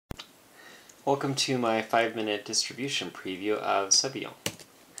Welcome to my 5-minute distribution preview of Sabayon.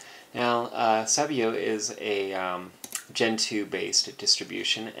 Now, Sabayon is a Gen 2 based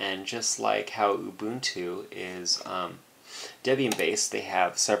distribution, and just like how Ubuntu is Debian based, they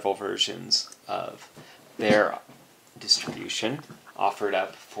have several versions of their distribution offered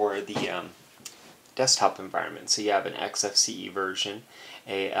up for the desktop environment. So you have an XFCE version,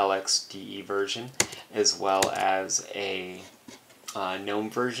 a LXDE version, as well as a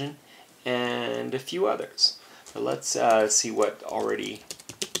GNOME version, and a few others. But let's see what already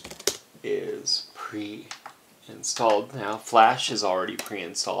is pre-installed. Now, Flash is already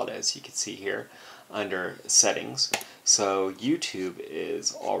pre-installed, as you can see here under Settings. So YouTube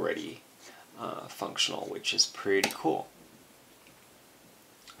is already functional, which is pretty cool.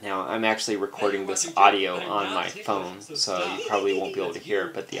 Now, I'm actually recording this audio on my phone, so you probably won't be able to hear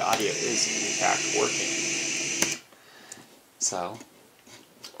it, but the audio is in fact working. So,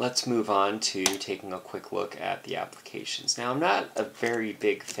 let's move on to taking a quick look at the applications. Now, I'm not a very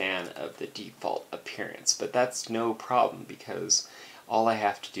big fan of the default appearance, but that's no problem because all I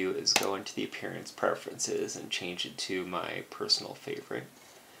have to do is go into the appearance preferences and change it to my personal favorite,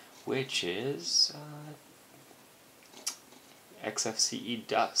 which is XFCE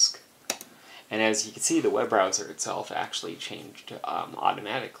Dusk. And as you can see, the web browser itself actually changed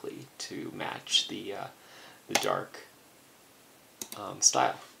automatically to match the dark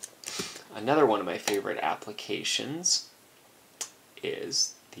style. Another one of my favorite applications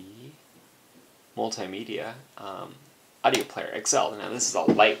is the multimedia audio player, XL. Now this is a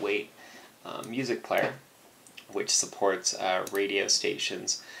lightweight music player which supports radio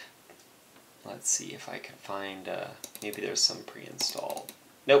stations. Let's see if I can find, maybe there's some pre-installed.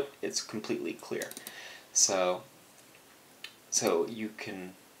 Nope, it's completely clear. So you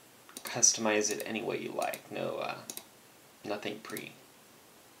can customize it any way you like. No, nothing pre-downloaded.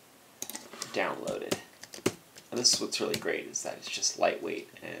 And this is what's really great, is that it's just lightweight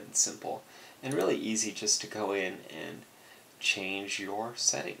and simple, and really easy just to go in and change your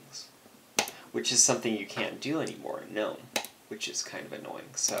settings, which is something you can't do anymore in GNOME, which is kind of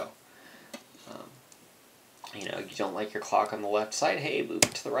annoying. So, you know, you don't like your clock on the left side, hey, move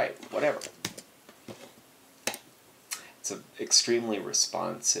it to the right, whatever. It's an extremely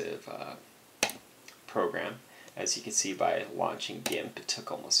responsive program. As you can see by launching GIMP, it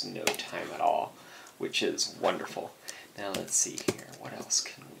took almost no time at all, which is wonderful. Now let's see here, what else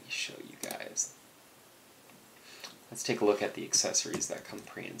can we show you guys? Let's take a look at the accessories that come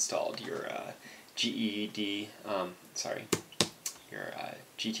pre-installed. Your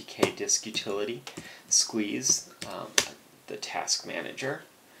GTK disk utility, Squeeze, the task manager.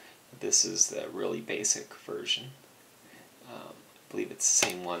 This is the really basic version. I believe it's the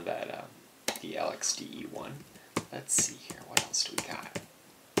same one that the LXDE one. Let's see here, what else do we got?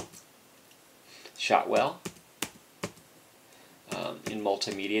 Shotwell in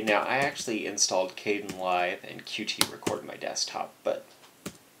multimedia. Now, I actually installed Kdenlive and Qt Record on my desktop, but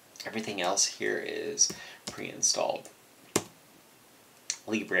everything else here is pre-installed.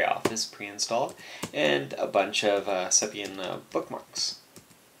 LibreOffice pre-installed, and a bunch of Sabayon bookmarks.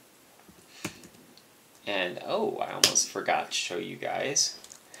 And oh, I almost forgot to show you guys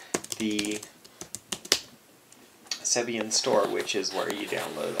the Sabayon store, which is where you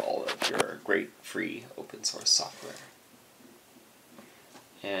download all of your great free open source software.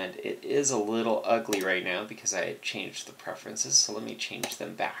 And it is a little ugly right now because I had changed the preferences, so let me change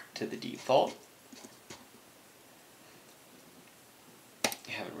them back to the default.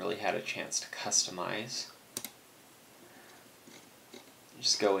 I haven't really had a chance to customize.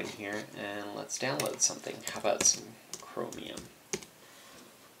 Just go in here and let's download something. How about some Chromium?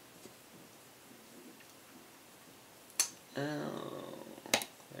 Oh,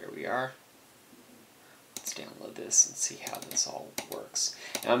 there we are. Let's download this and see how this all works.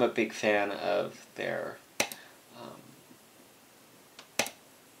 Now, I'm a big fan of their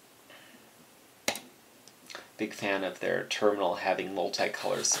terminal having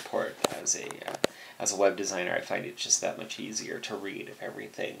multicolor support. As a web designer, I find it just that much easier to read if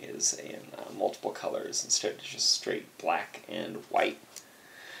everything is in multiple colors instead of just straight black and white.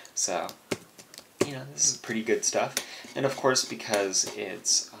 So, you know, this is pretty good stuff. And of course, because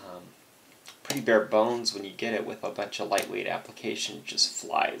it's pretty bare bones, when you get it with a bunch of lightweight application, it just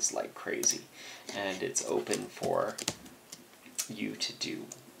flies like crazy. And it's open for you to do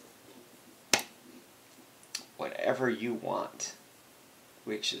whatever you want,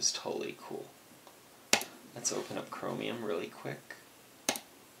 which is totally cool. Let's open up Chromium really quick.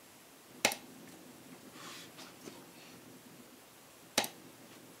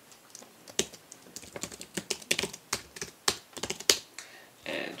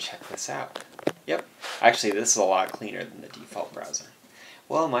 And check this out. Yep. Actually, this is a lot cleaner than the default browser.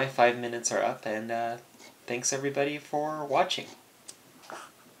 Well, my 5 minutes are up, and thanks everybody for watching.